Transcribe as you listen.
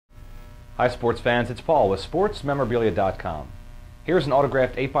Hi sports fans, it's Paul with SportsMemorabilia.com. Here's an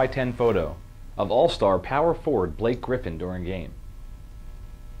autographed 8x10 photo of All-Star power forward Blake Griffin during game.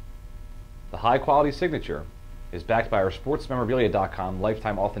 The high-quality signature is backed by our SportsMemorabilia.com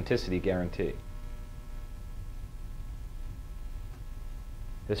lifetime authenticity guarantee.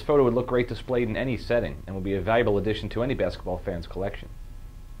 This photo would look great displayed in any setting and will be a valuable addition to any basketball fan's collection.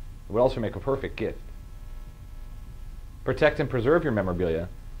 It would also make a perfect gift. Protect and preserve your memorabilia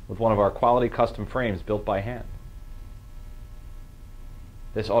with one of our quality custom frames built by hand.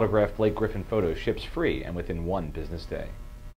 This autographed Blake Griffin photo ships free and within one business day.